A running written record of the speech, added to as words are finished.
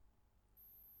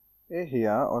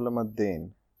Ihya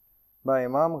Ulumuddin by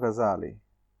Imam Ghazali.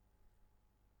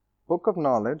 Book of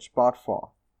Knowledge, Part 4.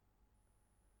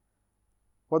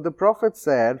 What the Prophet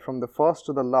said from the first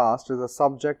to the last is a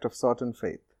subject of certain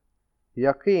faith.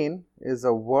 Yaqeen is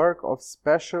a work of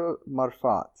special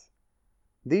marfat.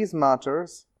 These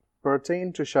matters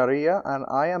pertain to Sharia, and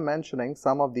I am mentioning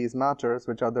some of these matters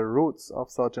which are the roots of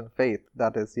certain faith,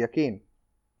 that is Yaqeen.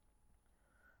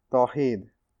 Tawheed.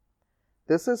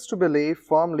 This is to believe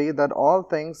firmly that all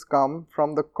things come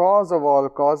from the cause of all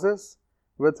causes,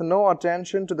 with no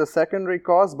attention to the secondary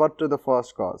cause but to the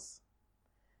first cause.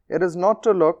 It is not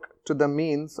to look to the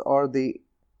means or the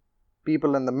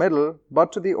people in the middle,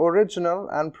 but to the original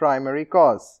and primary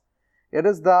cause. It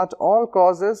is that all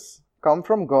causes come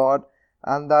from God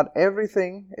and that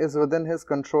everything is within His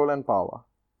control and power.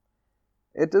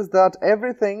 It is that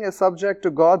everything is subject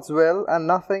to God's will and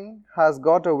nothing has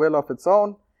got a will of its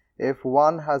own. If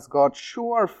one has got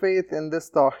sure faith in this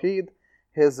Tawheed,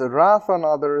 his wrath on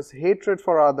others, hatred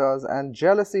for others, and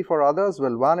jealousy for others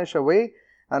will vanish away,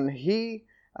 and he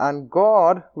and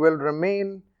God will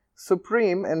remain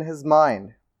supreme in his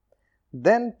mind.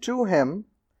 Then to him,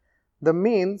 the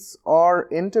means or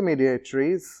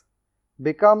intermediaries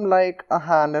become like a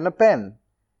hand and a pen.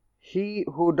 He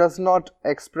who does not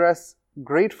express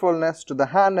gratefulness to the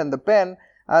hand and the pen,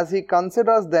 as he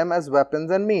considers them as weapons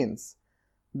and means.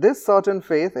 This certain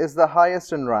faith is the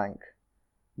highest in rank.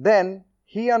 Then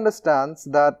he understands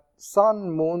that sun,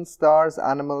 moon, stars,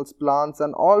 animals, plants,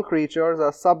 and all creatures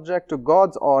are subject to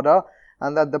God's order,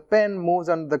 and that the pen moves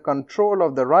under the control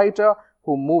of the writer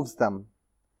who moves them.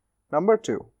 Number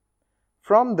 2.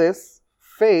 From this,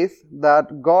 faith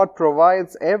that God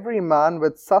provides every man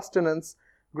with sustenance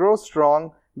grows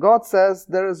strong. God says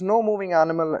there is no moving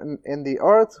animal in the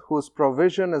earth whose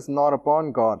provision is not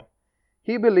upon God.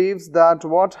 He believes that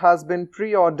what has been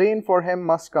preordained for him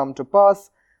must come to pass.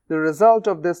 The result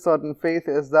of this certain faith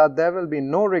is that there will be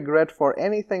no regret for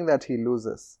anything that he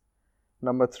loses.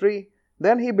 Number 3.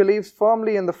 Then he believes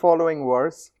firmly in the following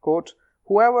verse, quote,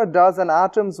 "Whoever does an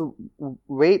atom's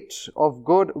weight of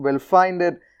good will find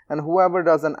it, and whoever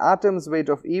does an atom's weight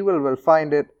of evil will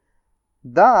find it."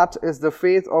 That is the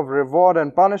faith of reward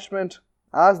and punishment.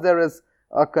 As there is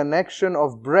a connection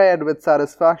of bread with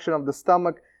satisfaction of the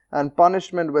stomach, and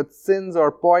punishment with sins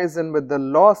or poison with the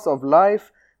loss of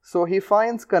life, so he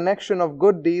finds connection of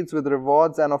good deeds with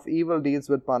rewards and of evil deeds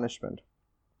with punishment.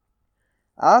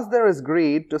 As there is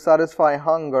greed to satisfy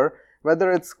hunger,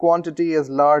 whether its quantity is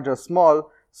large or small,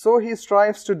 so he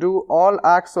strives to do all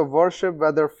acts of worship,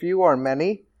 whether few or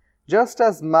many. Just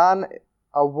as man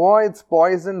avoids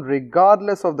poison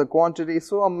regardless of the quantity,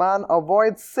 so a man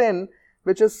avoids sin,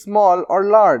 which is small or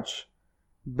large.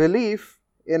 Belief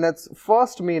in its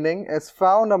first meaning is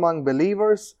found among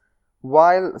believers,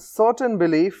 while certain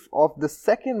belief of the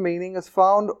second meaning is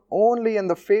found only in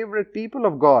the favorite people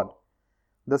of God.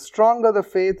 The stronger the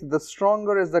faith, the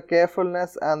stronger is the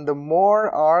carefulness, and the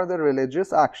more are the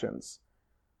religious actions.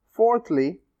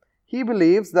 Fourthly, he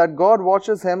believes that God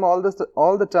watches him all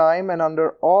the time and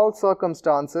under all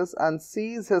circumstances, and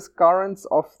sees his currents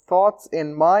of thoughts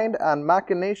in mind and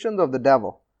machinations of the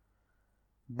devil.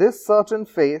 This certain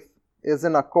faith is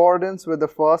in accordance with the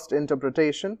first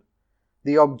interpretation.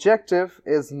 The objective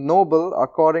is noble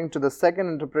according to the second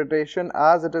interpretation,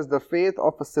 as it is the faith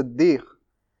of a Siddiq.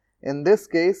 In this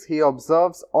case, he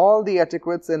observes all the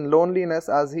etiquettes in loneliness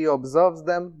as he observes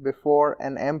them before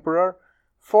an emperor.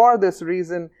 For this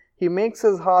reason, he makes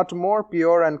his heart more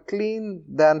pure and clean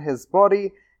than his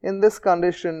body. In this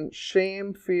condition,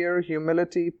 shame, fear,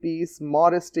 humility, peace,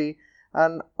 modesty,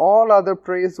 and all other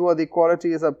praiseworthy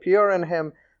qualities appear in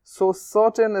him. So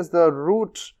certain is the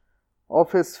root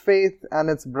of his faith, and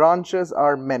its branches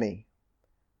are many.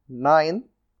 9.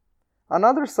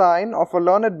 Another sign of a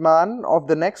learned man of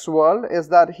the next world is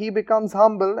that he becomes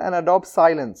humble and adopts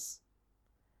silence.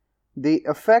 The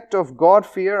effect of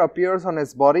God-fear appears on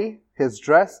his body, his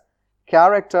dress,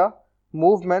 character,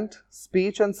 movement,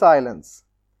 speech, and silence.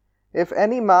 If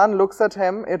any man looks at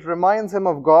him, it reminds him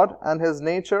of God, and his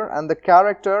nature and the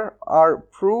character are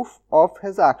proof of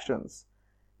his actions.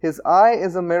 His eye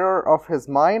is a mirror of his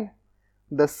mind.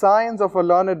 The signs of a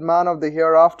learned man of the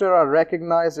hereafter are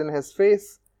recognized in his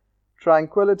face: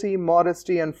 tranquility,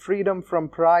 modesty, and freedom from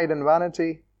pride and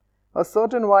vanity. A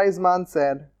certain wise man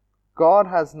said, "God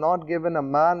has not given a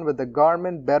man with a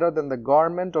garment better than the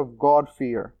garment of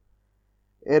God-fear.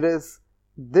 It is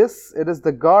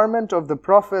the garment of the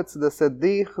prophets, the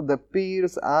Siddiq, the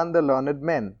Peers, and the learned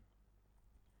men."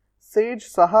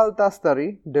 Sage Sahal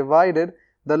Tastari divided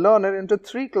the learned into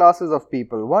 3 classes of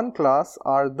people. One class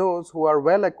are those who are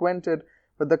well acquainted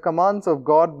with the commands of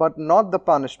God, but not the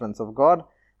punishments of God.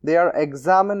 They are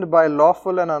examined by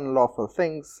lawful and unlawful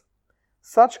things.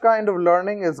 Such kind of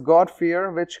learning is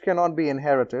God-fear, which cannot be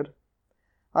inherited.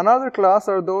 Another class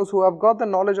are those who have got the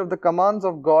knowledge of the commands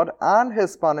of God and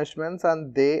His punishments,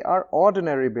 and they are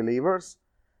ordinary believers.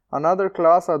 Another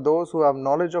class are those who have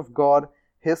knowledge of God,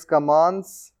 His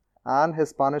commands, and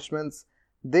His punishments.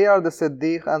 They are the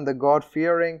Siddiq and the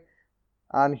God-fearing,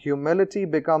 and humility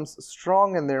becomes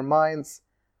strong in their minds.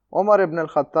 Umar ibn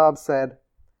al-Khattab said,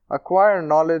 "Acquire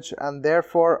knowledge and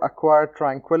therefore acquire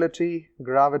tranquility,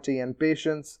 gravity, and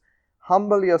patience.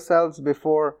 Humble yourselves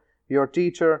before your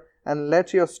teacher, and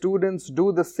let your students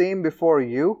do the same before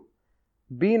you.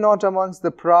 Be not amongst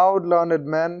the proud learned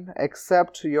men,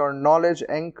 except your knowledge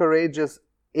encourages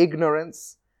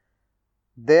ignorance.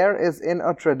 There is in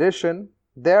a tradition,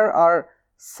 there are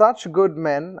such good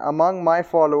men among my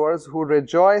followers who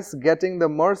rejoice getting the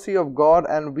mercy of God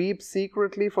and weep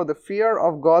secretly for the fear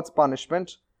of God's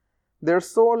punishment. Their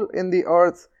soul in the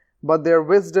earth, but their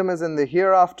wisdom is in the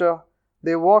hereafter.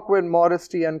 They walk with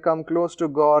modesty and come close to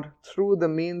God through the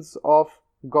means of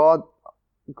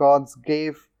God's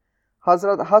gave."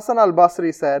 Hazrat Hasan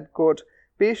al-Basri said, quote,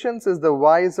 "Patience is the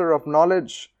visor of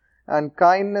knowledge, and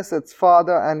kindness its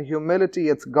father, and humility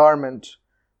its garment."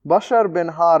 Bashar bin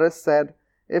Haris said,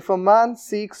 "If a man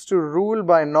seeks to rule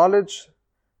by knowledge,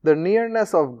 the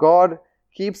nearness of God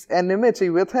keeps enmity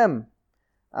with him.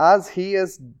 As he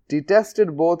is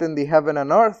detested both in the heaven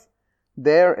and earth,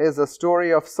 there is a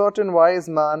story of certain wise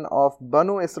man of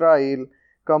Banu Israel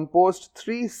composed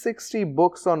 360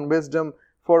 books on wisdom,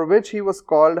 for which he was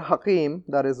called Hakim,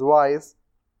 that is wise.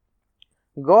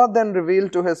 God then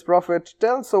revealed to his prophet,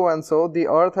 'Tell so and so, the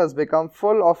earth has become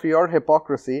full of your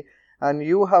hypocrisy, and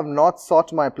you have not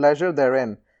sought my pleasure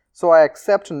therein. So I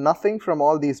accept nothing from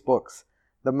all these books.'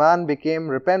 The man became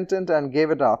repentant and gave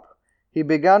it up. He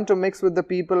began to mix with the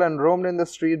people and roamed in the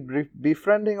street,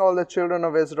 befriending all the children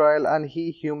of Israel, and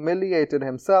he humiliated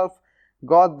himself.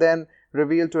 God then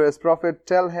revealed to his prophet,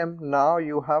 'Tell him, now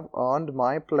you have earned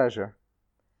my pleasure.'"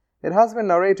 It has been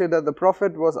narrated that the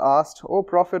prophet was asked, "O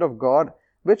prophet of God,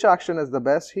 which action is the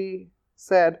best?" He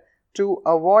said, "To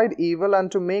avoid evil and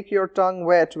to make your tongue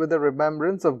wet with the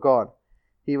remembrance of God."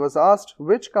 He was asked,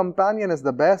 "Which companion is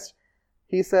the best?"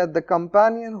 He said, "The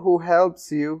companion who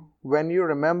helps you when you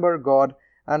remember God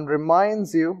and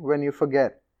reminds you when you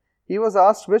forget." He was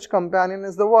asked, "Which companion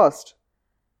is the worst?"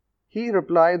 He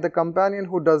replied, "The companion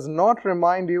who does not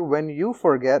remind you when you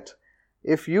forget.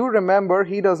 If you remember,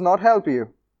 he does not help you."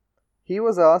 He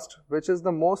was asked, "Which is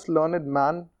the most learned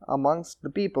man amongst the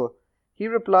people?" He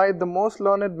replied, "The most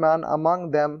learned man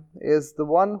among them is the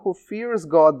one who fears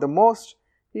God the most."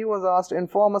 He was asked,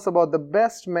 "Inform us about the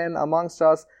best men amongst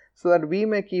us, so that we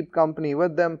may keep company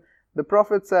with them." The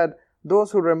Prophet said,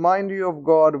 "Those who remind you of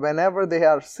God whenever they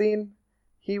are seen."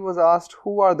 He was asked,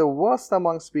 "Who are the worst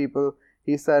amongst people?"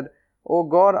 He said, "O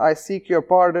God, I seek your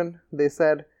pardon." They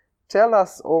said, "Tell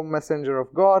us, O Messenger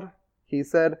of God." He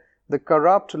said, "The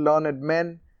corrupt learned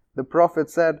men." The Prophet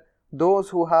said, "Those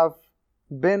who have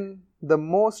been the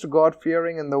most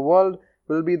God-fearing in the world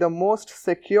will be the most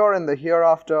secure in the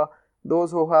hereafter.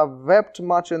 Those who have wept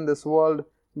much in this world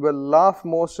will laugh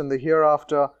most in the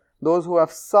hereafter. Those who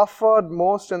have suffered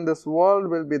most in this world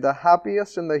will be the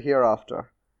happiest in the hereafter."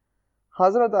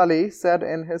 Hazrat Ali said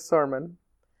in his sermon,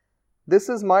 "This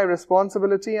is my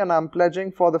responsibility, and I am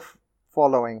pledging for the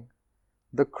following.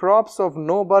 The crops of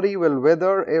nobody will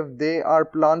wither if they are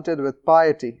planted with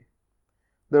piety.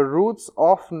 The roots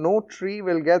of no tree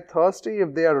will get thirsty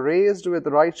if they are raised with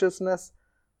righteousness.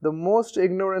 The most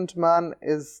ignorant man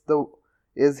is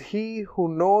he who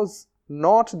knows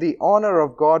not the honor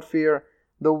of God-fear.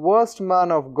 The worst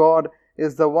man of God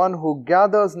is the one who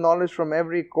gathers knowledge from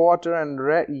every quarter and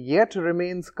yet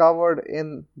remains covered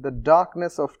in the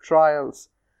darkness of trials.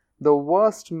 The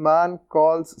worst man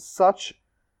calls such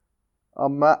a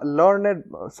man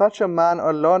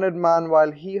a learned man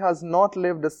while he has not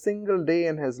lived a single day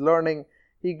in his learning.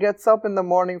 He gets up in the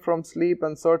morning from sleep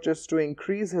and searches to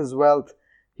increase his wealth.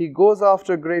 He goes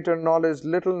after greater knowledge,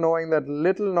 little knowing that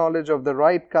little knowledge of the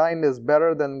right kind is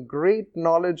better than great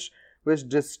knowledge which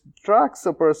distracts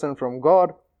a person from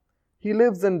God. He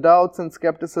lives in doubts and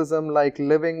skepticism like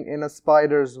living in a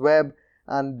spider's web,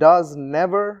 and does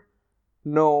never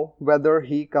know whether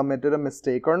he committed a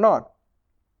mistake or not."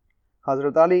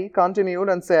 Hazrat Ali continued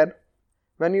and said,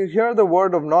 "When you hear the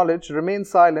word of knowledge, remain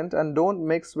silent and don't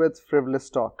mix with frivolous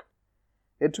talk.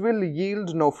 It will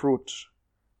yield no fruit."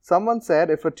 Someone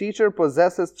said, "If a teacher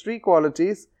possesses 3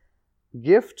 qualities,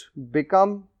 gift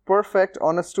become perfect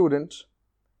on a student: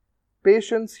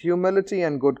 patience, humility,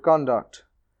 and good conduct.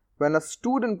 When a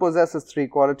student possesses three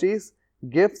qualities,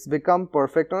 gifts become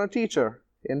perfect on a teacher: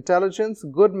 intelligence,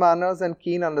 good manners, and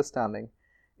keen understanding.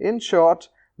 In short,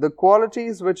 the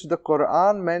qualities which the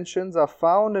Quran mentions are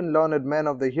found in learned men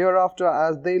of the hereafter,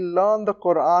 as they learn the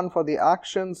Quran for the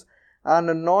actions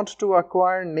and not to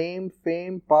acquire name,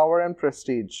 fame, power, and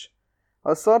prestige.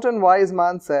 A certain wise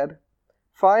man said,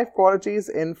 "5 qualities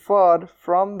inferred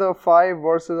from the 5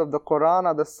 verses of the Quran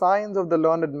are the signs of the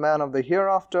learned man of the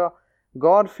hereafter: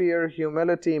 God-fear,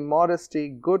 humility, modesty,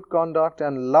 good conduct,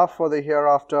 and love for the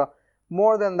hereafter,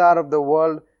 more than that of the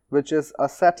world, which is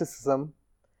asceticism."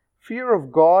 Fear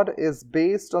of God is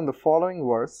based on the following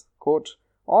verse, quote,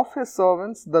 "Of his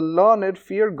servants the learned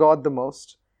fear God the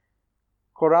most."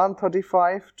 Quran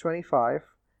 35:25.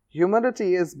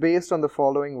 Humility is based on the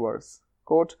following verse,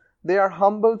 quote, "They are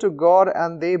humble to God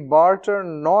and they barter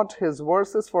not his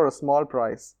verses for a small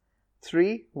price."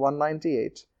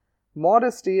 3:198.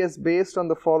 Modesty is based on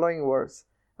the following verse,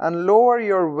 "And lower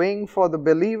your wing for the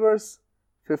believers."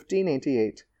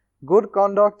 1588. Good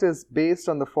conduct is based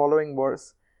on the following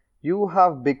verse, "You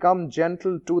have become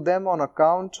gentle to them on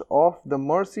account of the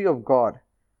mercy of God."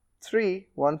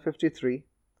 3:153.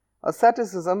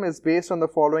 Asceticism is based on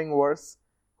the following verse,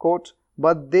 quote,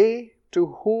 "But they to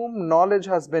whom knowledge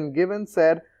has been given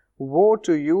said, Woe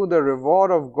to you, the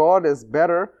reward of God is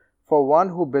better for one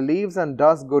who believes and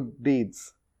does good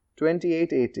deeds."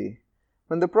 2880.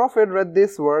 When the Prophet read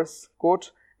this verse,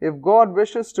 quote, "If God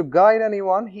wishes to guide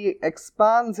anyone, he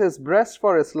expands his breast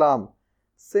for Islam."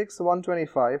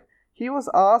 6:125. He was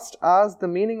asked as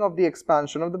the meaning of the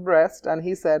expansion of the breast, and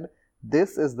he said,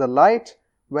 "This is the light.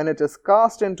 When it is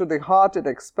cast into the heart, it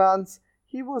expands."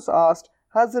 He was asked,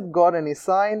 "Has it got any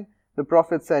sign?" The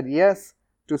Prophet said, "Yes,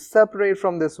 to separate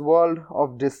from this world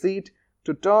of deceit,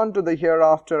 to turn to the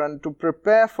hereafter, and to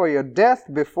prepare for your death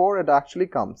before it actually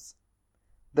comes."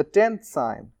 The 10th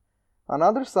sign.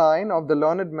 Another sign of the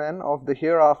learned man of the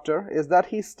hereafter is that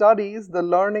he studies the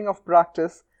learning of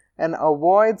practice and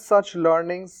avoids such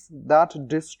learnings that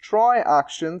destroy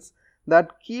actions,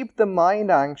 that keep the mind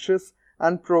anxious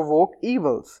and provoke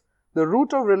evils. The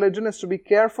root of religion is to be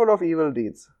careful of evil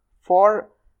deeds. For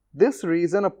this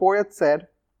reason, a poet said,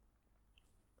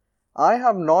 "I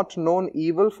have not known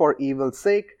evil for evil's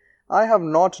sake. I have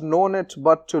not known it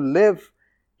but to live.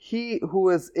 He who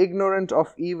is ignorant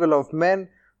of evil of men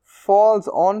falls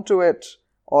onto it,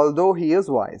 although he is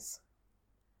wise."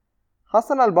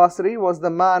 Hassan al-Basri was the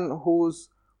man whose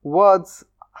words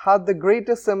had the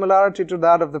greatest similarity to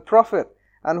that of the Prophet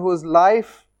and whose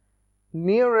life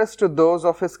nearest to those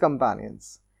of his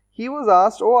companions. He was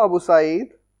asked, "O Abu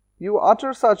Sa'id, you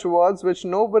utter such words which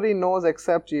nobody knows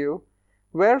except you.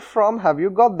 Where from have you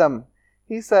got them?"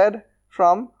 He said,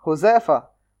 "From Huzaifa."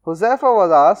 Huzaifa was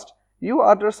asked, "You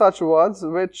utter such words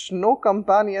which no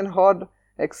companion heard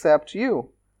except you.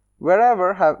 Where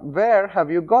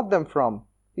have you got them from?"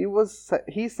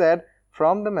 He said,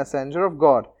 "From the Messenger of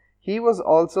God." He was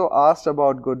also asked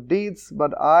about good deeds,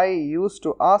 but I used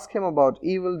to ask him about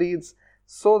evil deeds,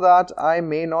 so that I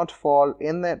may not fall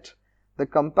in it. The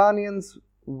companions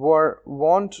were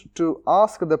wont to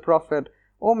ask the Prophet,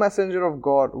 "O Messenger of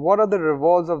God, what are the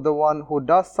rewards of the one who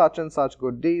does such and such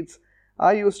good deeds?"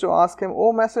 I used to ask him,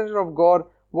 "O Messenger of God,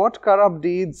 what corrupt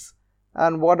deeds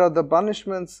and what are the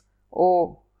punishments?"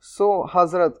 So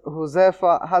Hazrat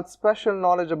Huzaifa had special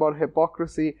knowledge about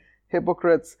hypocrisy,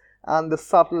 hypocrites, and the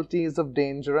subtleties of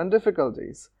danger and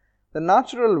difficulties. The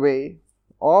natural way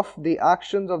of the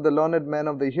actions of the learned men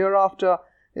of the hereafter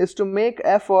is to make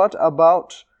effort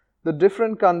about the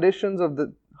different conditions of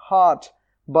the heart,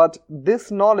 but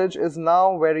this knowledge is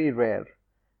now very rare.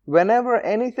 Whenever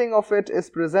anything of it is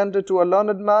presented to a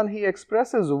learned man, he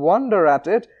expresses wonder at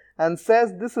it and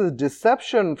says this is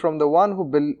deception from the one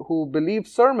who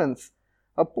believes sermons.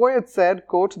 A poet said,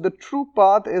 quote, "The true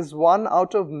path is one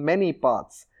out of many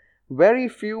paths. Very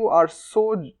few are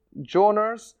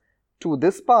sojourners to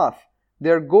this path.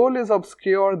 Their goal is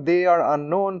obscure, they are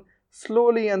unknown.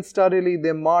 Slowly and steadily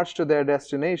they march to their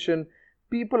destination.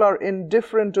 People are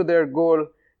indifferent to their goal.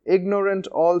 Ignorant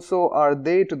also are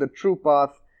they to the true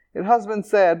path." It has been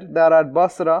said that at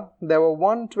Basra there were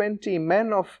 120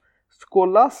 men of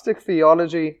scholastic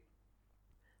theology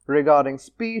regarding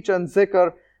speech and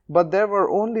zikr, but there were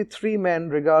only 3 men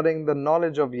regarding the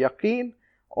knowledge of yaqeen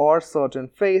or certain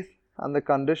faith and the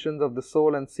conditions of the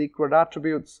soul and secret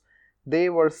attributes. They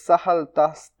were Sahal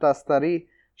Tastari,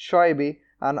 Shoibi,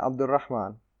 and Abdul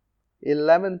Rahman.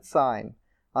 11th sign.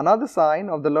 Another sign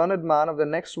of the learned man of the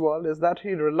next world is that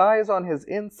he relies on his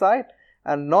insight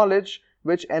and knowledge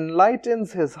which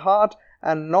enlightens his heart,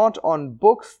 and not on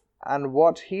books and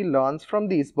what he learns from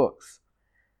these books.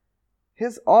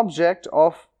 His object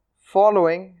of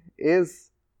following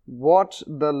is what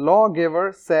the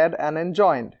lawgiver said and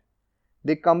enjoined.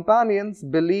 The companions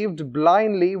believed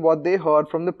blindly what they heard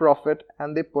from the Prophet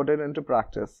and they put it into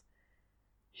practice.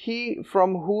 He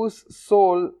from whose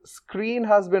soul screen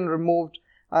has been removed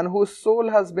and whose soul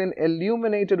has been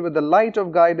illuminated with the light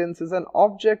of guidance is an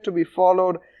object to be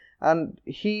followed, and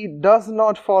he does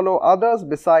not follow others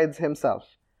besides himself.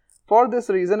 For this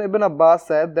reason, Ibn Abbas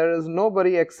said, there is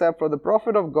nobody except for the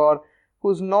Prophet of God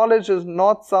whose knowledge is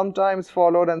not sometimes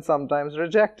followed and sometimes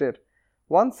rejected.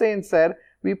 One saint said,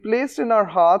 we placed in our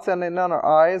hearts and in our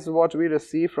eyes what we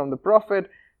received from the Prophet.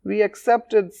 We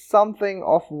accepted something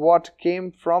of what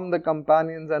came from the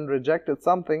companions and rejected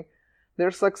something.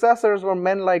 Their successors were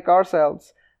men like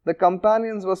ourselves. The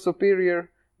companions were superior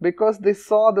because they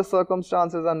saw the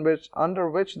circumstances under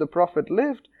which the Prophet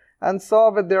lived and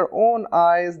saw with their own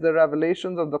eyes the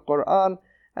revelations of the Quran,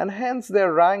 and hence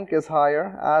their rank is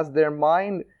higher as their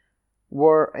mind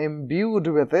were imbued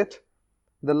with it.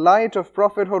 The light of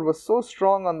prophethood was so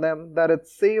strong on them that it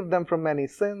saved them from many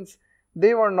sins.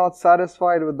 They were not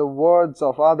satisfied with the words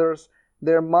of others.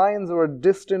 Their minds were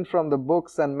distant from the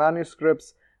books and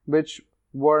manuscripts which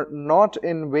were not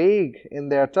in vogue in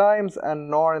their times and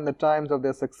nor in the times of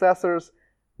their successors.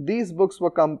 These books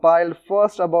were compiled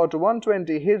first about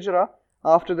 120 Hijrah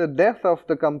after the death of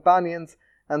the companions,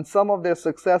 and some of their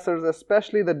successors,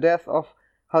 especially the death of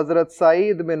Hazrat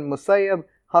Sa'id bin Musayyab,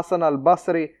 Hasan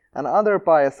al-Basri, and other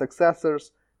pious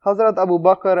successors. Hazrat Abu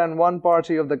Bakr and one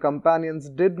party of the companions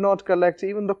did not collect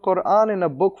even the Quran in a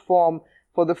book form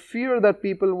for the fear that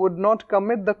people would not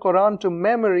commit the Quran to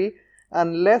memory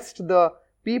and lest the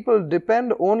people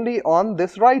depend only on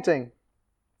this writing.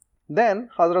 Then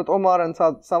Hazrat Umar and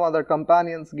some other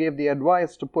companions gave the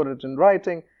advice to put it in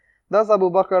writing. Thus Abu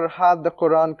Bakr had the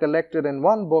Quran collected in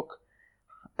one book.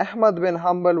 Ahmad bin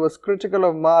Hanbal was critical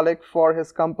of Malik for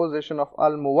his composition of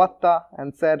Al-Muwatta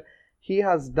and said, he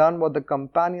has done what the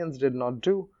companions did not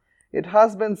do. It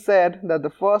has been said that the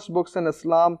first books in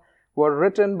Islam were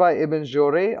written by Ibn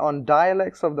Jurayj on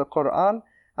dialects of the Quran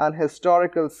and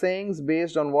historical sayings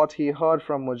based on what he heard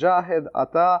from Mujahid,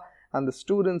 Ata, and the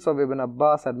students of Ibn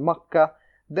Abbas at Makkah.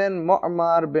 Then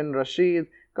Mu'ammar bin Rashid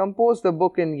composed the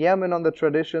book in Yemen on the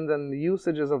traditions and the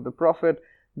usages of the Prophet.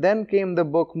 Then came the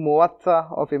book Muwatta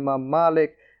of Imam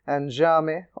Malik and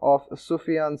Jami of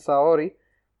Sufyan Sauri.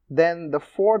 Then the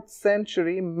 4th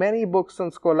century, many books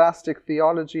on scholastic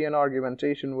theology and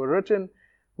argumentation were written.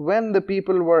 When the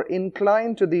people were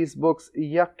inclined to these books,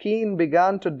 yaqeen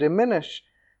began to diminish.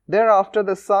 Thereafter,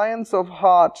 the science of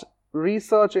heart,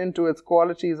 research into its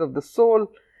qualities of the soul,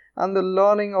 and the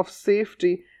learning of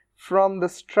safety from the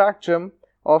stratagem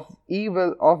of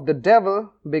evil of the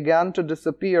devil began to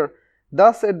disappear.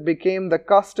 Thus it became the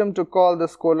custom to call the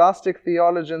scholastic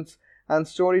theologians and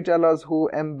storytellers who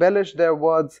embellish their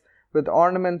words with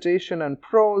ornamentation and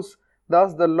prose.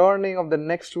 Thus the learning of the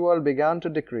next world began to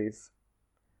decrease.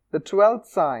 The 12th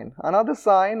sign. Another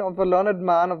sign of a learned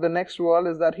man of the next world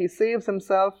is that he saves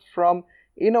himself from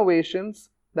innovations,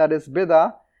 that is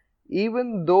bid'ah,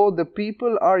 even though the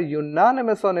people are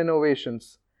unanimous on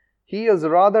innovations. He is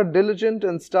rather diligent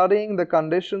in studying the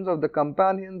conditions of the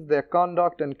companions, their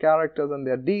conduct and characters and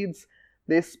their deeds.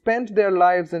 They spent their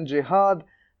lives in jihad,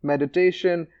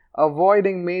 meditation,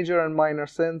 avoiding major and minor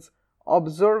sins,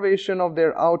 observation of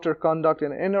their outer conduct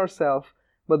and inner self.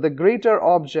 But the greater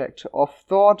object of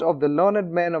thought of the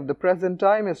learned men of the present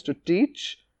time is to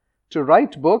teach, to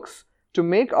write books, to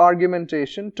make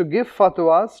argumentation, to give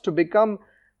fatwas, to become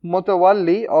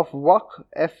mutawalli of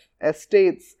waqf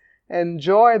estates,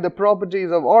 enjoy the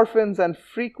properties of orphans, and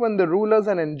frequent the rulers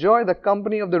and enjoy the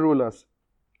company of the rulers.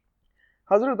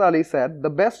 Hazrat Ali said, the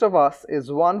best of us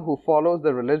is one who follows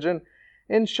the religion.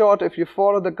 In short, if you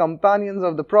follow the companions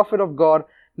of the Prophet of God,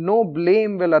 no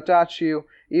blame will attach you,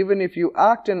 even if you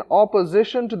act in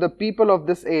opposition to the people of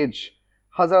this age.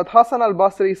 Hazrat Hasan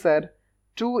al-Basri said,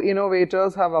 2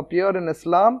 innovators have appeared in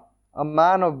Islam, a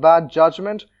man of bad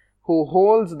judgment who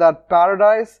holds that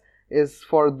paradise is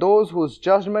for those whose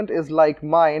judgment is like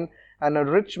mine, and a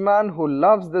rich man who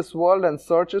loves this world and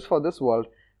searches for this world.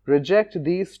 Reject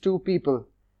these 2 people.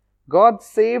 God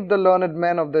saved the learned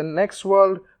men of the next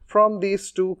world from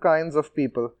these 2 kinds of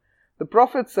people. The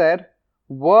Prophet said,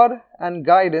 word and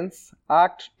guidance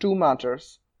act 2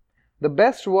 matters. The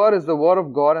best word is the word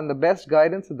of God, and the best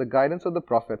guidance is the guidance of the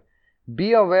Prophet.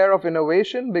 Be aware of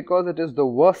innovation because it is the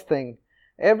worst thing.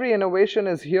 Every innovation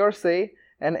is hearsay,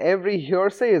 and every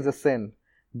hearsay is a sin.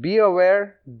 Be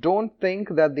aware, don't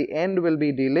think that the end will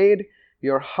be delayed.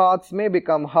 Your hearts may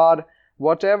become hard.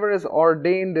 Whatever is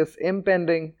ordained is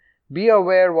impending. Be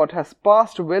aware what has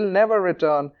passed will never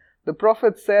return. The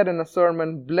Prophet said in a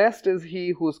sermon, "Blessed is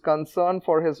he whose concern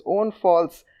for his own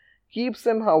faults keeps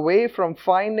him away from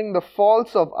finding the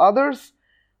faults of others,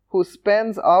 who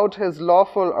spends out his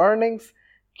lawful earnings,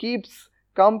 keeps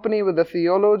company with the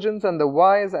theologians and the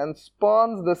wise, and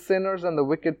spurns the sinners and the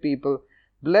wicked people.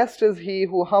 Blessed is he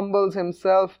who humbles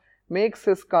himself, makes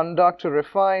his conduct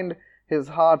refined, his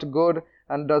heart good,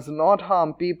 and does not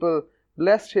harm people.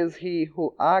 Blessed is he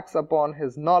who acts upon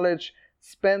his knowledge,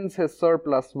 spends his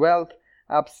surplus wealth,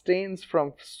 abstains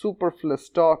from superfluous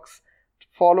talks,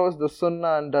 follows the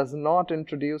Sunnah and does not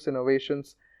introduce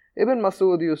innovations." Ibn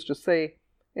Masud used to say,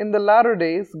 "In the latter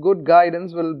days, good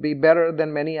guidance will be better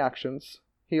than many actions."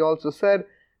 He also said,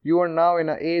 "You are now in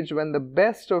an age when the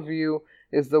best of you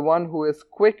is the one who is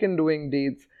quick in doing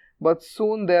deeds, but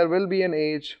soon there will be an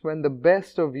age when the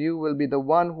best of you will be the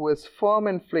one who is firm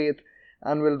in faith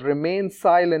and will remain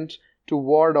silent to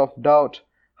ward off doubt."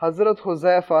 Hazrat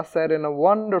Huzaifa said in a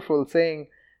wonderful saying,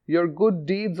 "Your good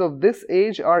deeds of this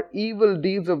age are evil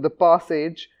deeds of the past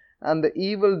age, and the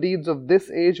evil deeds of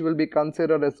this age will be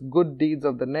considered as good deeds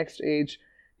of the next age.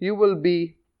 You will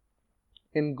be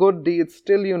in good deeds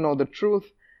till you know the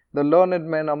truth. The learned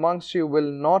men amongst you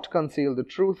will not conceal the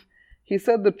truth." He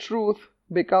said the truth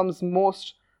becomes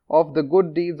most of the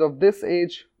good deeds of this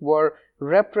age were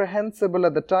reprehensible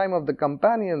at the time of the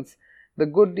companions. The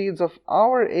good deeds of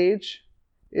our age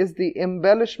is the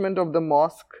embellishment of the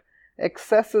mosque,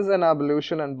 excesses in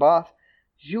ablution and bath,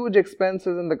 huge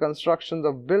expenses in the constructions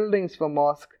of buildings for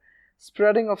mosque,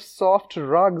 spreading of soft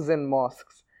rugs in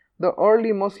mosques. The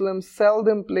early Muslims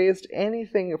seldom placed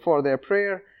anything for their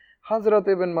prayer. Hazrat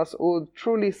Ibn Mas'ud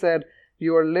truly said,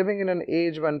 "You are living in an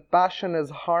age when passion is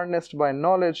harnessed by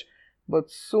knowledge, but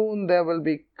soon there will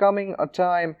be coming a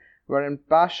time wherein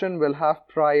passion will have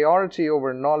priority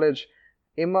over knowledge."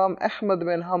 Imam Ahmad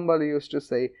bin Hanbal used to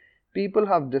say, "People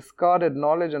have discarded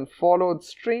knowledge and followed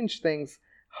strange things.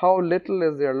 How little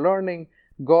is their learning!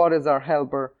 God is our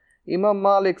helper." Imam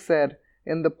Malik said,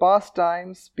 "In the past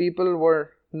times, people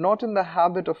were not in the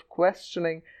habit of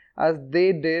questioning as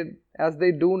they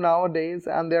do nowadays,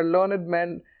 and their learned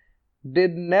men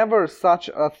did never such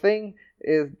a thing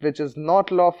which is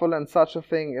not lawful and such a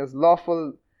thing is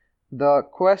lawful. The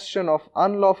question of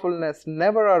unlawfulness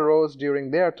never arose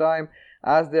during their time,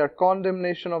 as their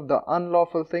condemnation of the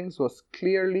unlawful things was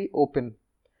clearly open."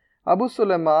 Abu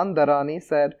Sulaiman Darani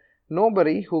said,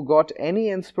 "Nobody who got any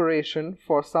inspiration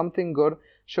for something good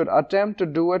should attempt to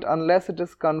do it unless it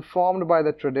is confirmed by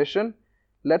the tradition.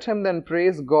 Let him then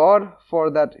praise God for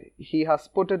that he has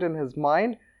put it in his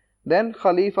mind." Then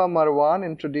Khalifa Marwan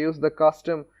introduced the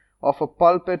custom of a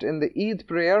pulpit in the Eid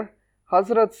prayer.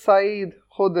 Hazrat Saeed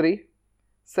Khudri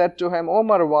said to him, "O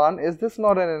Marwan, is this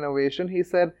not an innovation?" He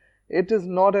said, "It is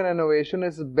not an innovation, it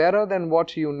is better than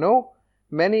what you know.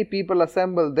 Many people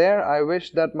assemble there. I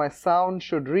wish that my sound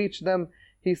should reach them."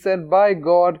 He said, "By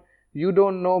God, you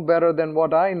don't know better than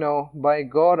what I know. By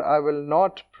God, I will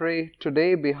not pray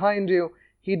today behind you."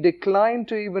 He declined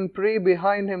to even pray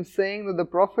behind him, saying that the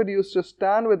Prophet used to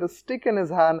stand with a stick in his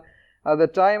hand at the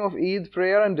time of Eid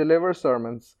prayer and deliver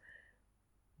sermons.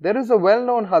 There is a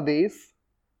well-known hadith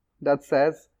that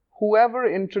says, "Whoever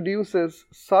introduces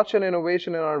such an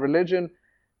innovation in our religion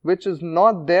which is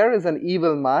not there is an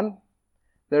evil man."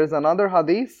 There is another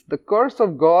hadith, "The curse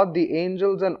of God, the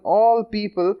angels, and all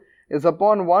people is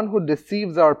upon one who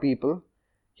deceives our people."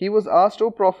 He was asked, "O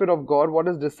Prophet of God, what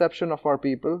is deception of our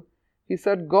people?" He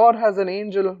said, "God has an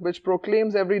angel which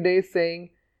proclaims every day, saying,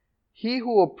 'He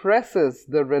who oppresses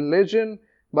the religion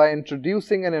by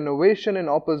introducing an innovation in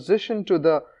opposition to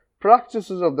the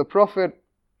practices of the Prophet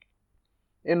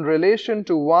in relation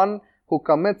to one who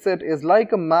commits it is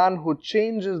like a man who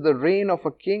changes the reign of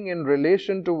a king in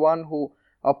relation to one who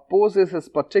opposes his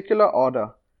particular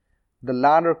order. The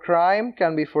latter crime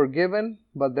can be forgiven,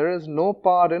 but there is no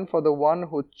pardon for the one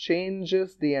who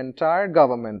changes the entire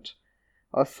government."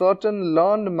 A certain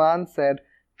learned man said,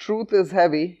 "Truth is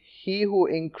heavy. He who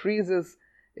increases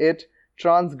it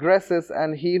transgresses,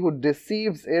 and he who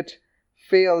deceives it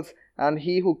fails, and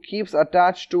he who keeps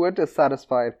attached to it is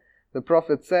satisfied." The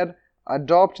Prophet said,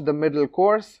 "Adopt the middle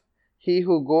course. He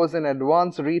who goes in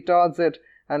advance retards it,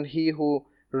 and he who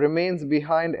remains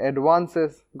behind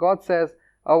advances." God says,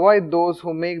 "Avoid those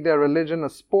who make their religion a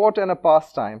sport and a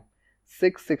pastime."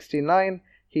 669,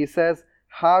 He says,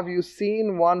 "Have you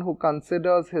seen one who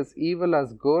considers his evil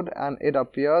as good and it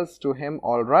appears to him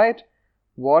all right?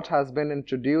 What has been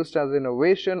introduced as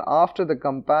innovation after the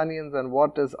companions and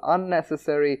what is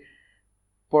unnecessary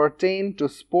pertain to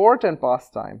sport and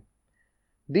pastime."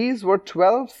 These were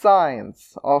 12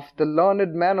 signs of the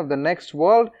learned men of the next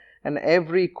world, and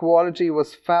every quality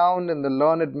was found in the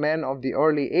learned men of the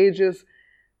early ages.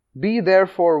 Be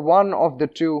therefore one of the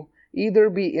two. Either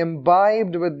be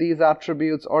imbibed with these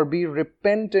attributes or be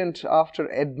repentant after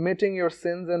admitting your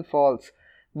sins and faults.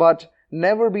 But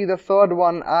never be the third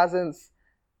one, as is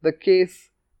the case.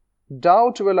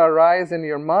 Doubt will arise in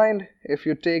your mind if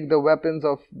you take the weapons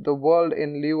of the world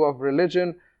in lieu of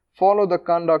religion. Follow the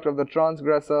conduct of the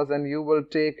transgressors, and you will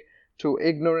take to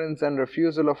ignorance and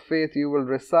refusal of faith. You will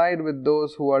reside with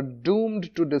those who are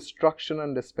doomed to destruction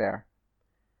and despair.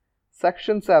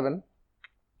 Section 7.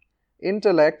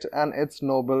 Intellect and its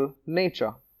noble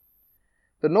nature.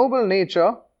 The noble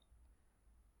nature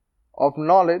of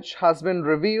knowledge has been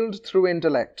revealed through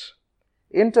intellect.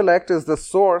 Intellect is the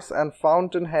source and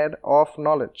fountainhead of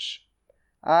knowledge,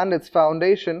 and its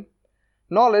foundation.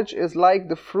 Knowledge is like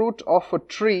the fruit of a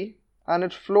tree, and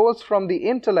it flows from the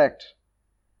intellect,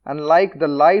 and like the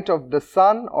light of the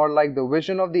sun or like the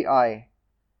vision of the eye.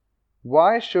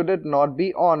 Why should it not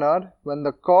be honored when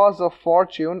the cause of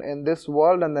fortune in this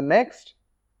world and the next?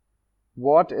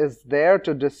 What is there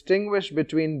to distinguish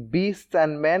between beasts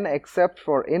and men except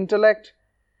for intellect?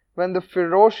 When the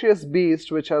ferocious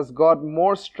beast, which has got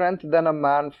more strength than a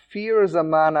man, fears a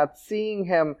man at seeing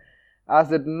him,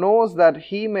 as it knows that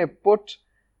he may put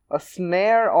a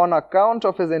snare on account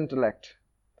of his intellect.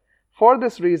 For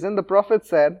this reason the prophet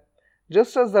said,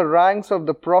 just as the ranks of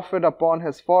the prophet upon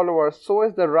his followers, so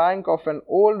is the rank of an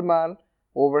old man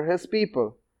over his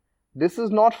people. This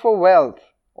is not for wealth,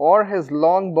 or his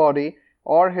long body,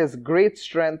 or his great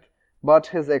strength, but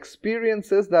his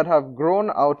experiences that have grown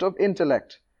out of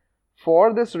intellect.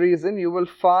 For this reason you will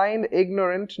find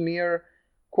ignorant near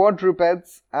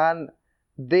quadrupeds, and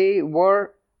they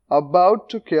were about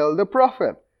to kill the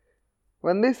prophet.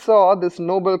 When they saw this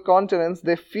noble countenance,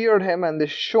 they feared him, and they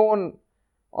shone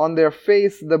on their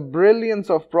face the brilliance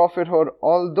of prophethood,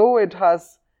 although it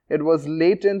was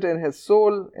latent in his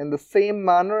soul in the same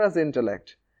manner as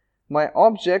intellect. My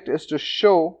object is to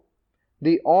show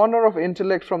the honor of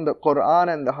intellect from the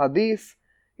Quran and the Hadith.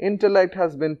 Intellect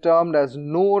has been termed as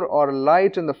Nur or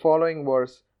light in the following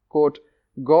verse, quote,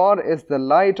 God is the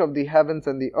light of the heavens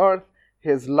and the earth,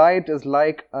 his light is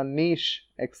like a niche,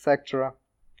 etc.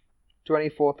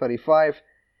 24:35.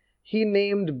 He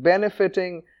named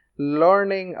benefiting,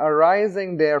 learning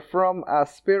arising therefrom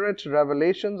as spirit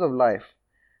revelations of life.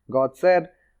 God said,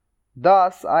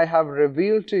 thus I have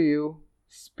revealed to you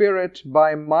spirit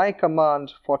by my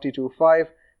command. 42:5.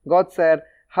 God said,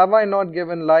 have I not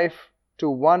given life to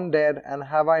one dead, and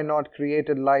have I not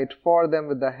created light for them,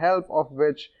 with the help of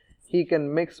which he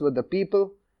can mix with the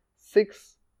people?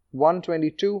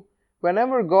 6:122.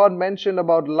 Whenever God mentioned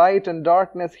about light and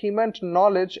darkness, he meant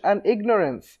knowledge and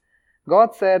ignorance.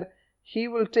 God said, he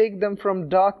will take them from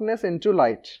darkness into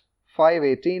light.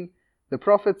 5:18. The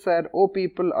prophet said, O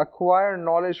people, acquire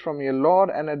knowledge from your Lord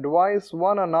and advise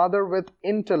one another with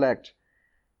intellect.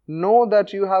 Know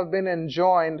that you have been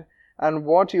enjoined and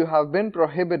what you have been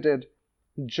prohibited.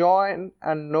 Join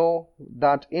and know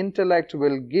that intellect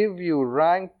will give you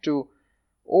rank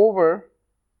over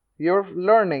your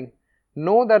learning.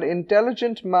 Know that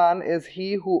intelligent man is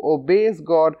he who obeys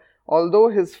God, although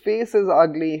his face is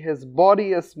ugly, his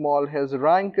body is small, his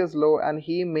rank is low, and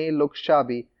he may look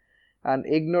shabby. An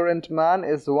ignorant man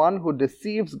is one who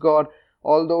deceives God,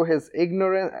 although his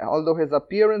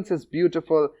appearance is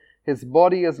beautiful, his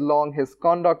body is long, his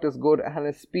conduct is good, and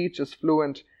his speech is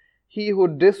fluent. He who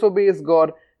disobeys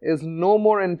God is no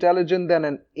more intelligent than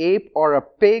an ape or a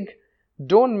pig.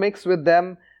 Don't mix with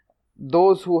them,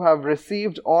 those who have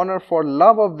received honor for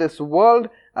love of this world,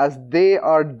 as they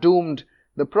are doomed.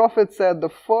 The prophet said the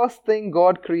first thing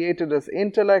God created is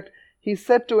intellect. He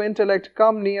said to intellect,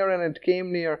 come near, and it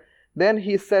came near. Then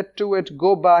he said to it,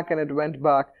 go back, and it went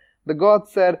back. The God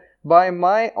said, by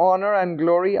my honor and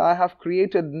glory I have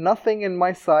created nothing in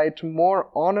my sight more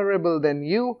honorable than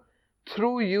you.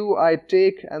 Through you I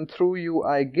take, and through you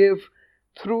I give.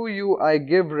 Through you I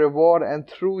give reward, and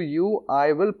through you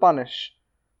I will punish.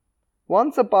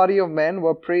 Once a party of men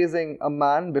were praising a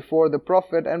man before the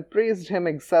prophet, and praised him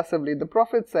excessively. The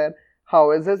prophet said,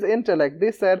 how is his intellect?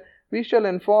 They said, we shall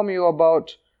inform you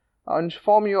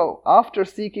after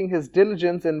seeking his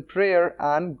diligence in prayer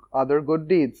and other good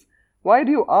deeds. Why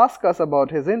do you ask us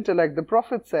about his intellect? The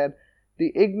prophet said,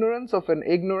 the ignorance of an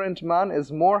ignorant man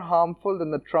is more harmful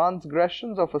than the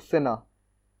transgressions of a sinner.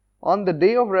 On the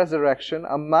day of resurrection,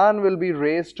 a man will be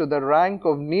raised to the rank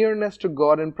of nearness to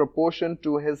God in proportion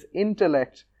to his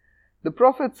intellect. The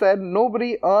prophet said,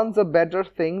 nobody earns a better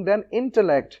thing than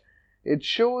intellect. It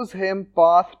shows him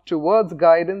path towards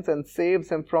guidance and saves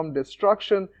him from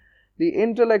destruction. The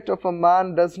intellect of a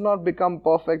man does not become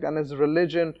perfect, and his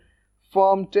religion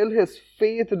firm till his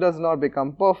faith does not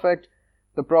become perfect.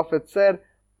 The Prophet said,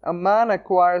 a man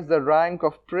acquires the rank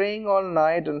of praying all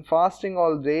night and fasting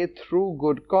all day through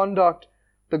good conduct.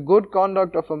 The good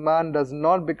conduct of a man does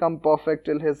not become perfect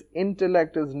till his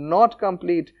intellect is not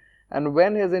complete, and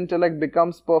when his intellect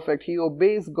becomes perfect, he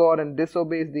obeys God and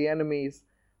disobeys the enemies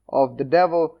of the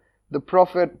devil. The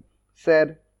Prophet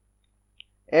said,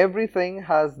 everything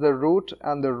has the root,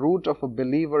 and the root of a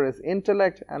believer is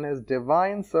intellect, and his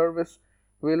divine service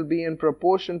will be in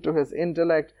proportion to his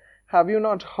intellect. Have you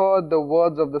not heard the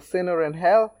words of the sinner in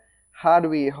hell? Had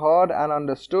we heard and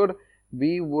understood,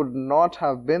 we would not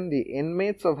have been the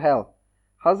inmates of hell.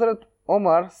 Hazrat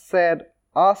Umar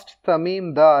asked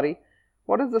Tamim Dari,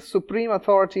 what is the supreme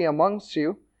authority amongst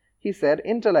you? He said,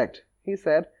 intellect. He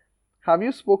said, have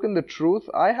you spoken the truth?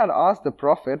 I had asked the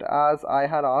Prophet as I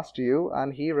had asked you,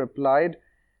 and he replied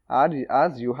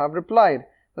as you have replied.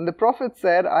 When the Prophet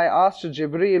said, I asked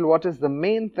Jibreel, what is the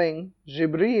main thing?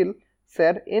 Jibreel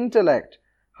said, intellect.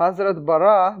 Hazrat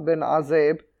Bara bin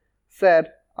Azib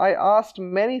said, I asked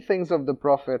many things of the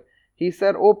Prophet. He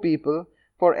said, O people,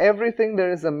 for everything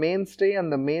there is a mainstay,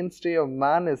 and the mainstay of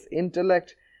man is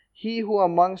intellect. He who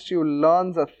amongst you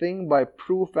learns a thing by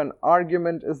proof and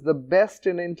argument is the best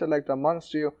in intellect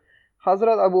amongst you.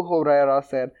 Hazrat Abu Hurairah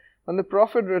said, when the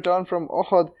Prophet returned from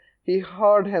Uhud, he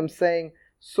heard him saying,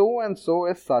 so and so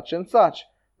is such and such.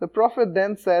 The Prophet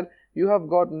then said, you have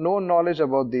got no knowledge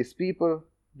about these people.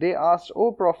 They asked,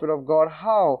 O Prophet of God,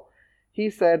 how? He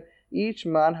said, each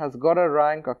man has got a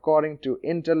rank according to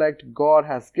intellect God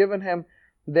has given him.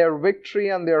 Their victory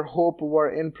and their hope were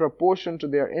in proportion to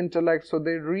their intellect, so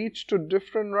they reached to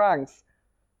different ranks.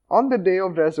 On the day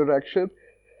of resurrection,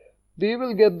 they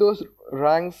will get those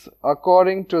ranks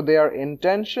according to their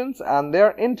intentions and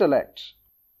their intellect.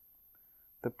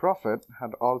 The Prophet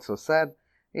had also said,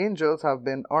 angels have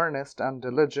been earnest and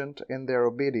diligent in their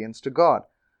obedience to God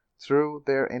through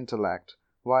their intellect,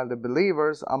 while the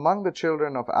believers among the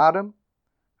children of Adam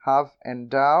have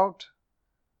endowed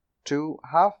to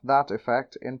have that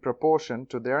effect in proportion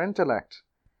to their intellect.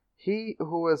 He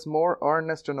who is more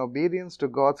earnest in obedience to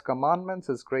God's commandments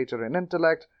is greater in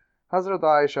intellect. Hazrat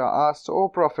Aisha asked, O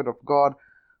Prophet of God,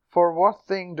 for what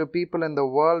thing do people in the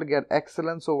world get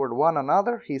excellence over one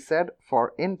another? He said,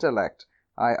 for intellect.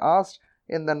 I asked,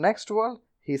 in the next world?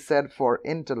 He said, for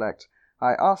intellect.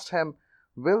 I asked him,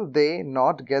 will they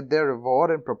not get their reward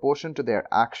in proportion to their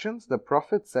actions? The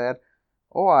Prophet said,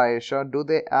 O Aisha, do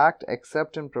they act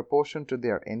except in proportion to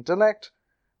their intellect?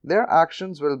 Their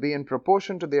actions will be in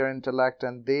proportion to their intellect,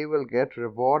 and they will get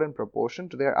reward in proportion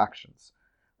to their actions.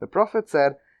 The Prophet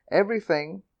said,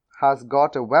 everything has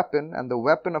got a weapon, and the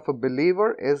weapon of a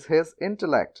believer is his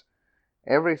intellect.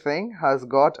 Everything has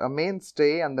got a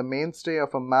mainstay, and the mainstay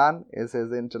of a man is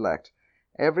his intellect.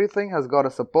 Everything has got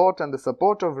a support, and the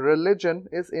support of religion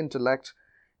is intellect.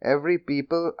 Every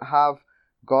people have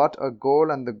got a goal,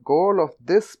 and the goal of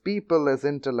this people is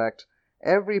intellect.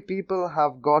 Every people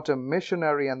have got a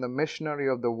missionary, and the missionary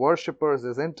of the worshippers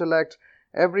is intellect.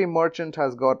 Every merchant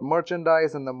has got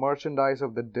merchandise, and the merchandise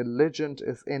of the diligent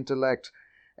is intellect.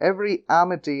 Every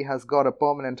amity has got a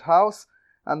permanent house,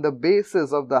 and the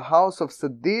basis of the house of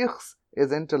Siddiqs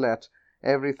is intellect.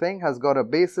 Everything has got a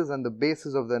basis, and the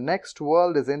basis of the next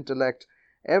world is intellect.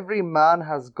 Every man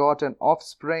has got an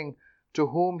offspring to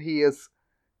whom he is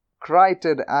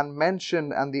cited and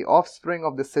mentioned, and the offspring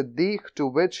of the Siddiq to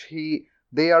which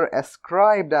they are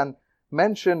ascribed and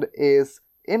mentioned is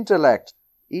intellect.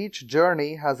 Each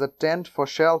journey has a tent for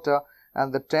shelter,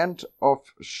 and the tent of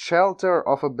shelter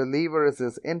of a believer is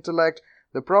his intellect.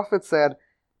 The Prophet said,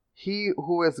 he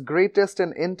who is greatest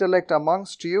in intellect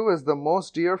amongst you is the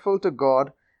most dearful to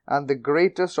God, and the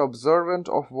greatest observant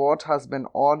of what has been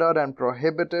ordered and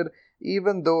prohibited,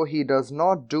 even though he does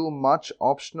not do much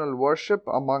optional worship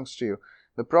amongst you.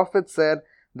 The Prophet said,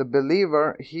 the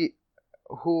believer, he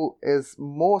who is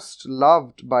most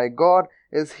loved by God,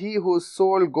 is he whose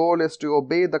sole goal is to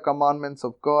obey the commandments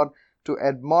of God, to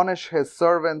admonish his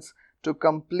servants, to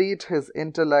complete his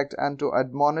intellect, and to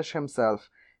admonish himself.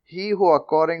 He who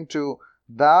according to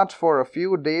that for a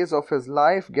few days of his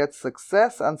life gets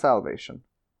success and salvation.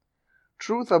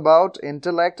 Truth about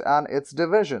intellect and its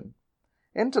division.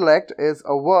 Intellect is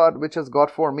a word which has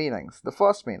got four meanings. The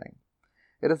first meaning,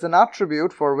 it is an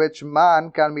attribute for which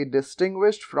man can be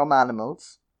distinguished from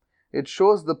animals. It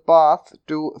shows the path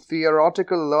to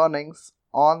theoretical learnings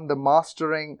on the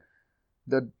mastering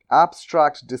the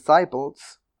abstract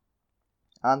disciples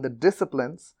and the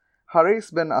disciplines.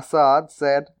 Haris bin Asad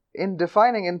said, in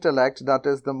defining intellect, that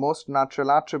is the most natural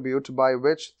attribute by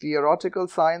which theoretical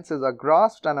sciences are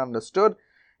grasped and understood,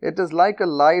 it is like a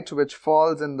light which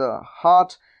falls in the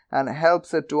heart and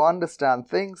helps it to understand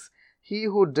things, he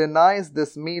who denies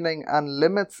this meaning and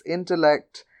limits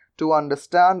intellect to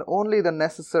understand only the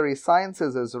necessary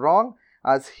sciences is wrong,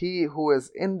 as he who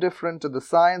is indifferent to the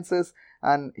sciences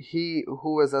and he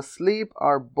who is asleep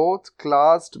are both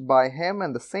classed by him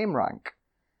in the same rank.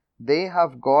 They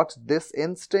have got this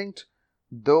instinct,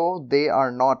 though they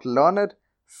are not learned.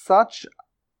 Such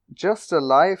just a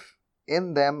life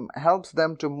in them helps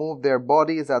them to move their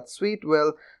bodies at sweet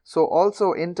will, so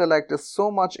also intellect is so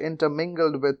much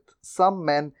intermingled with some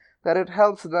men that it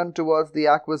helps them towards the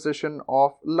acquisition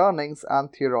of learnings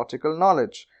and theoretical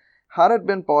knowledge. Had it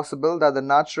been possible that the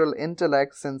natural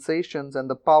intellect, sensations, and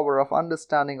the power of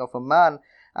understanding of a man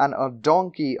and a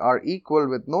donkey are equal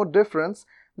with no difference,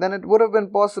 then it would have been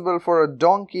possible for a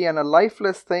donkey and a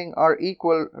lifeless thing are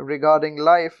equal regarding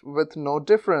life with no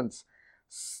difference.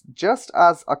 Just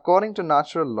as according to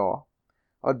natural law,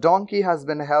 a donkey has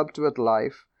been helped with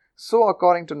life, so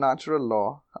according to natural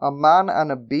law, a man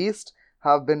and a beast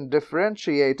have been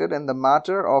differentiated in the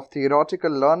matter of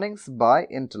theoretical learnings by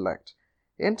intellect.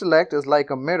 Intellect is like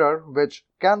a mirror which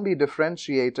can be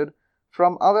differentiated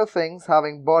from other things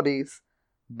having bodies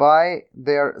by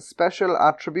their special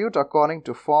attribute according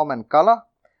to form and color.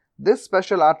 This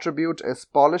special attribute is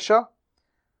polisher.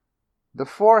 The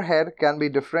forehead can be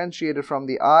differentiated from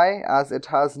the eye, as it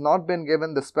has not been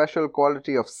given the special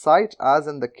quality of sight as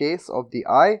in the case of the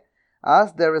eye.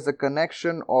 As there is a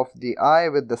connection of the eye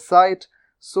with the sight,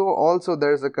 so also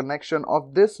there is a connection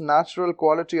of this natural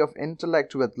quality of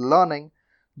intellect with learning.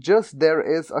 Just there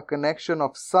is a connection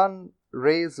of sun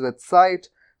rays with sight,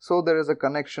 so there is a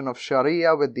connection of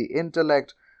Sharia with the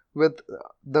intellect with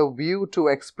the view to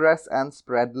express and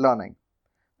spread learning.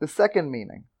 The second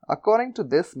meaning. According to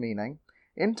this meaning,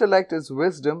 intellect is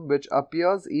wisdom which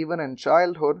appears even in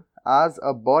childhood, as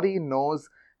a body knows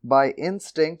by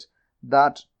instinct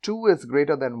that 2 is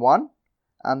greater than 1,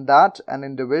 and that an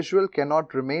individual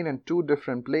cannot remain in 2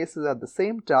 different places at the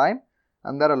same time,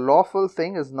 and that a lawful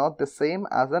thing is not the same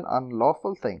as an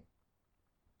unlawful thing.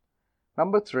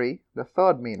 Number 3, the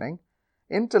third meaning.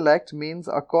 Intellect means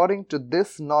according to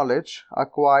this knowledge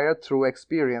acquired through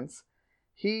experience.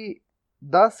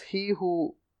 Thus he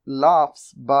who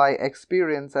laughs by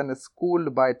experience and is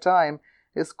schooled by time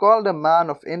is called a man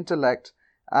of intellect,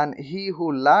 and he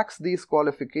who lacks these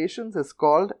qualifications is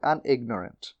called an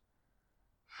ignorant.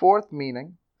 Fourth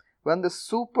meaning. When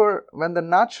the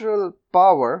natural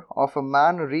power of a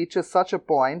man reaches such a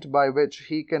point by which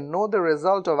he can know the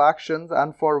result of actions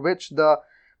and for which the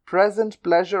present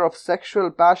pleasure of sexual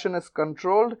passion is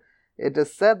controlled, it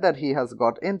is said that he has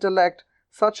got intellect.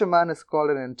 Such a man is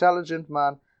called an intelligent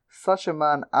man. Such a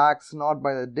man acts not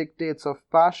by the dictates of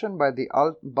passion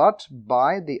but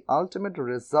by the ultimate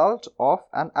result of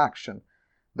an action.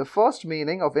 The first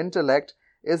meaning of intellect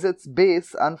is its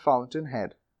base and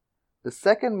fountainhead. The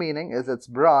second meaning is its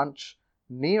branch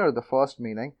near the first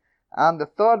meaning, and the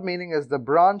third meaning is the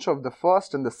branch of the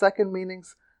first and the second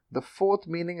meanings. The fourth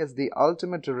meaning is the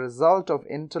ultimate result of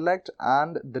intellect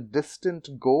and the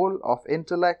distant goal of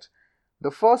intellect.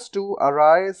 The first 2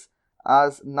 arise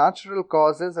as natural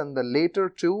causes, and the later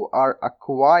 2 are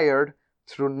acquired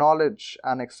through knowledge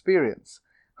and experience.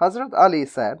 Hazrat Ali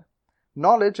said,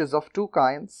 "Knowledge is of 2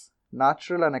 kinds,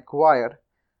 natural and acquired.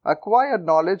 Acquired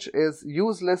knowledge is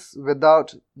useless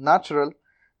without natural,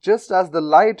 just as the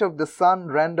light of the sun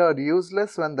rendered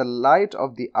useless when the light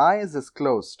of the eyes is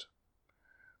closed."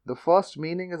 The first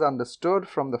meaning is understood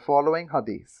from the following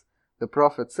hadith. The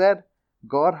Prophet said,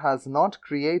 God has not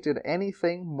created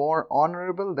anything more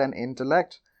honorable than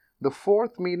intellect. The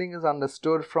fourth meaning is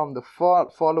understood from the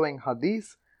following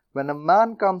hadith. When a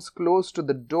man comes close to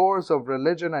the doors of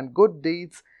religion and good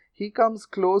deeds, he comes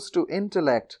close to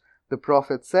intellect. The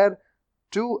Prophet said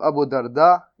to Abu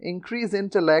Darda, increase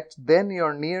intellect, then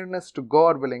your nearness to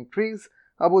God will increase.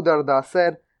 Abu Darda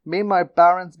said, may my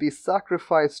parents be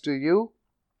sacrificed to you.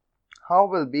 How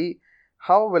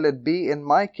will it be in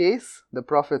my case? The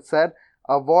Prophet said,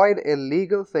 avoid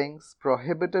illegal things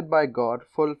prohibited by God,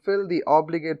 fulfill the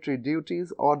obligatory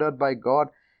duties ordered by God.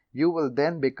 You will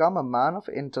then become a man of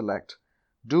intellect.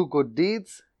 Do good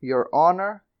deeds, your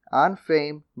honor and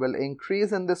fame will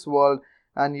increase in this world,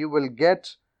 and you will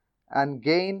get and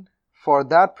gain for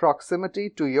that proximity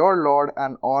to your Lord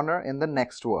and honor in the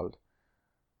next world.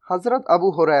 Hazrat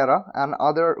Abu Huraira and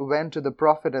other went to the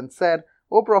Prophet and said,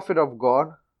 O Prophet of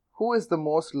God, who is the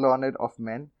most learned of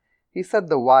men? He said,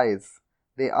 the wise.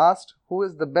 They asked, who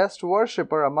is the best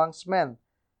worshipper amongst men?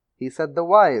 He said, the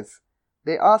wise.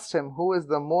 They asked him, who is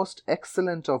the most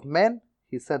excellent of men?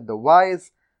 He said, the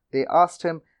wise. They asked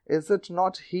him, is it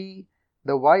not he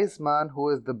the wise man who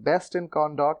is the best in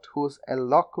conduct, whose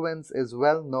eloquence is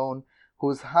well known,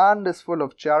 whose hand is full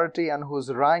of charity, and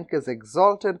whose rank is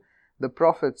exalted. The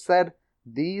prophet said,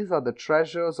 These are the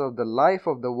treasures of the life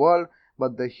of the world,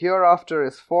 but the hereafter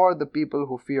is for the people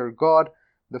who fear God.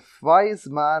 The wise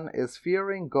man is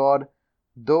fearing God,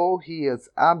 though he is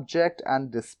abject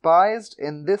and despised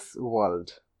in this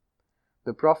world.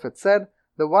 The prophet said,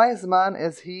 The wise man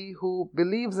is he who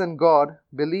believes in God,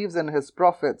 believes in his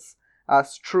prophets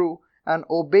as true, and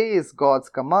obeys God's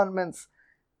commandments.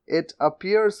 It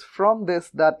appears from this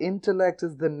that intellect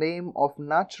is the name of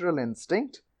natural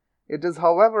instinct. It is,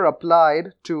 however,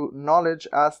 applied to knowledge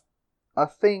as a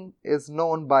thing is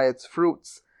known by its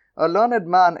fruits. A learned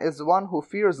man is one who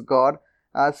fears God,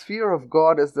 as fear of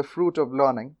God is the fruit of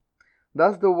learning.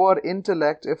 Thus the word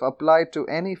intellect, if applied to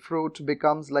any fruit,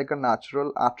 becomes like a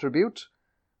natural attribute.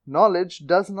 Knowledge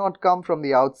does not come from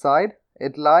the outside.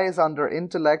 It lies under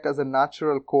intellect as a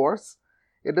natural course.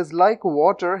 It is like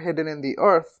water hidden in the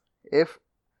earth. If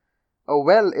a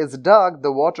well is dug,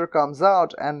 the water comes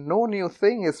out, and no new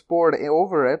thing is poured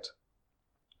over it.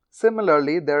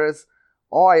 Similarly, there is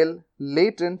oil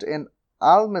latent in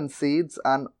almond seeds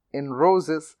and in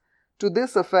roses. To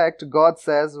this effect, God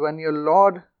says, When your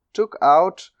Lord took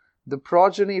out the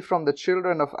progeny from the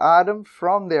children of Adam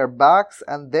from their backs,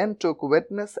 and then took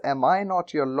witness, Am I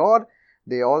not your Lord?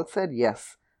 They all said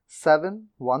yes.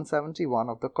 171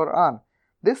 of the Quran.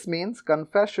 This means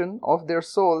confession of their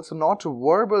souls, not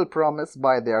verbal promise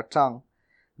by their tongue.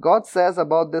 God says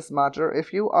about this matter,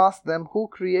 If you ask them who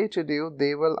created you,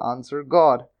 they will answer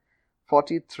God.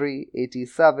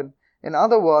 43:87. In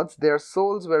other words, their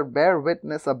souls will bear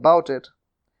witness about it.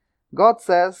 God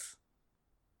says,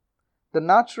 The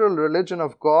natural religion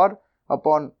of God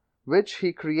upon which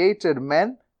He created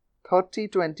men.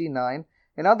 30:29.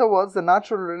 In other words, the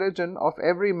natural religion of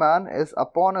every man is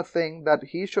upon a thing that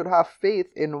he should have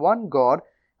faith in one God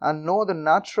and know the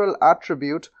natural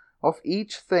attribute of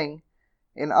each thing.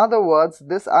 In other words,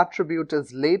 this attribute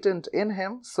is latent in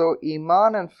him, so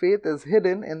Iman and faith is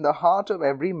hidden in the heart of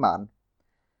every man.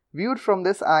 Viewed from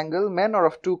this angle, men are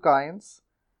of two kinds.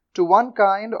 To one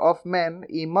kind of men,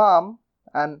 Iman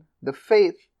and the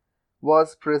faith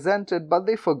was presented, but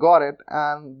they forgot it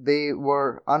and they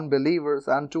were unbelievers.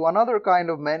 And to another kind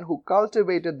of men who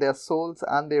cultivated their souls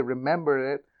and they remembered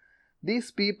it,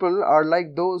 these people are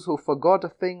like those who forgot a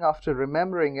thing after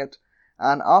remembering it,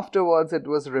 and afterwards it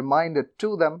was reminded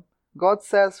to them. God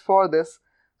says for this,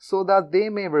 so that they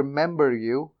may remember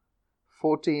you.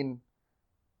 14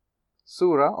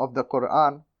 Surah of the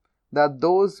Quran, that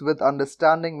those with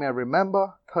understanding may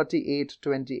remember.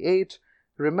 38:28.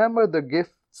 Remember the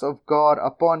gifts of God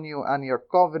upon you and your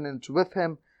covenant with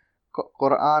Him.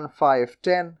 Quran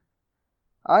 5:10.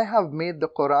 I have made the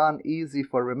Quran easy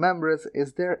for remembrance.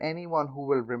 Is there anyone who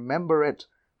will remember it?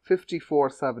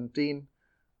 54:17.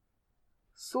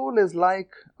 Soul is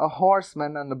like a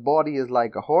horseman and the body is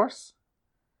like a horse.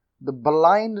 The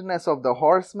blindness of the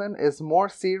horseman is more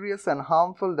serious and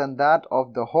harmful than that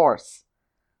of the horse.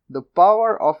 The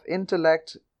power of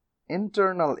intellect,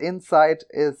 internal insight,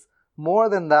 is more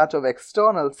than that of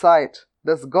external sight.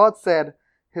 Thus God said,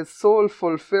 His soul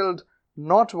fulfilled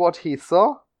not what he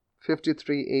saw.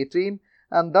 53:18.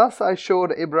 And thus I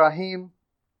showed Ibrahim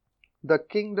the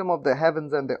kingdom of the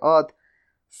heavens and the earth.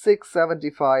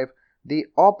 6:75. The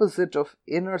opposite of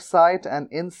inner sight and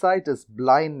insight is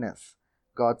blindness.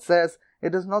 God says,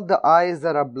 It is not the eyes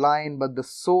that are blind, but the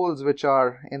souls which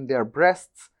are in their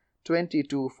breasts.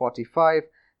 22:45.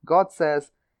 God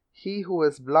says, He who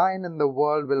is blind in the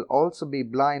world will also be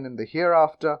blind in the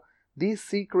hereafter. These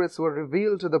secrets were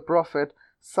revealed to the Prophet,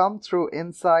 some through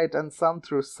insight and some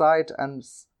through sight,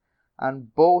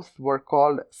 and both were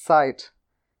called sight.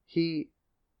 He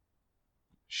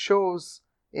shows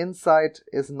insight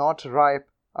is not ripe,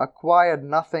 acquired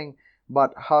nothing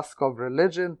but husk of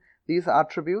religion. These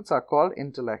attributes are called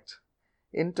intellect.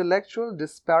 Intellectual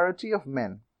disparity of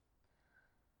men.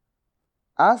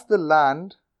 As the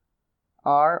land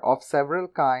are of several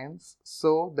kinds,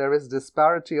 so there is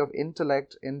disparity of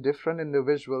intellect in different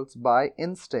individuals by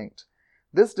instinct.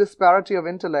 This disparity of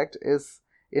intellect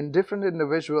in different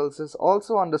individuals is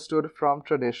also understood from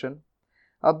tradition.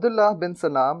 Abdullah bin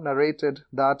Salam narrated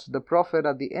that the Prophet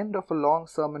at the end of a long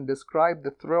sermon described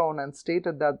the throne and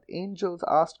stated that angels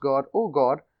asked God, O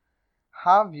God,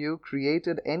 have you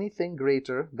created anything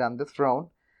greater than the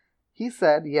throne? He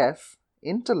said, Yes,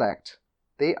 intellect.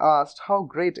 They asked, How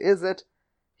great is it?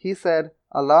 He said,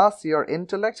 Alas, your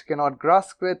intellect cannot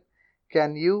grasp it.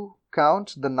 Can you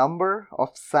count the number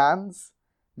of sands?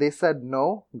 They said,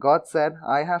 No. God said,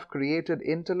 I have created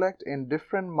intellect in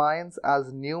different minds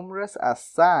as numerous as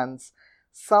sands.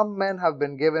 Some men have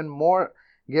been given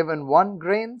 1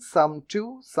 grain, some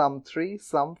 2, some 3,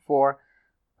 some 4,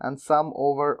 and some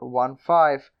over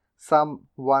 1/5, some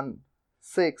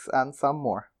 1/6, and some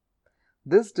more.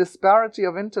 This disparity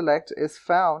of intellect is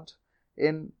found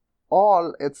in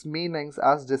all its meanings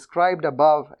as described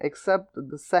above, except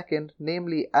the second,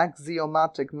 namely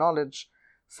axiomatic knowledge,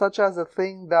 such as a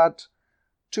thing that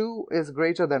 2 is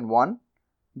greater than 1,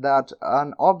 that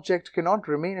an object cannot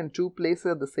remain in 2 places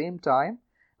at the same time,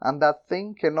 and that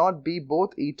thing cannot be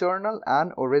both eternal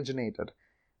and originated.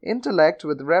 Intellect,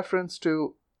 with reference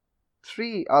to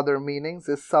 3 other meanings,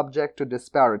 is subject to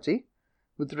disparity.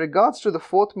 With regards to the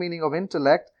 4th meaning of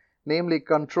intellect, namely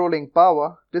controlling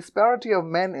power, disparity of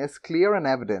men is clear and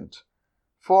evident.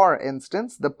 For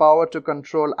instance, the power to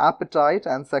control appetite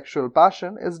and sexual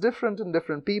passion is different in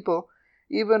different people,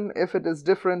 even if it is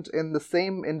different in the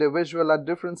same individual at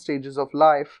different stages of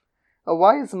life. A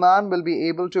wise man will be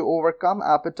able to overcome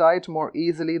appetite more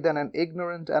easily than an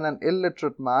ignorant and an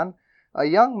illiterate man. A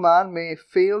young man may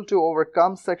fail to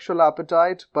overcome sexual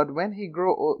appetite, but when he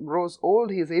grows old,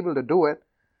 he is able to do it.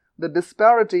 The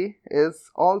disparity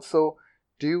is also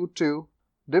due to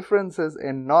differences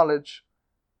in knowledge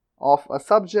of a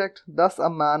subject. Thus,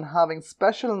 a man having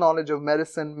special knowledge of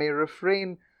medicine may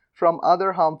refrain from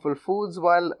other harmful foods,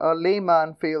 while a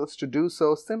layman fails to do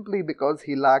so simply because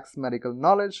he lacks medical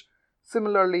knowledge.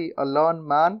 Similarly, a learned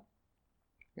man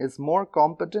is more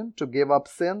competent to give up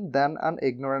sin than an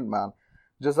ignorant man.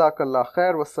 Jazakallah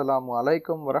khair. Wassalamu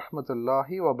alaikum wa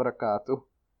rahmatullahi wa barakatuh.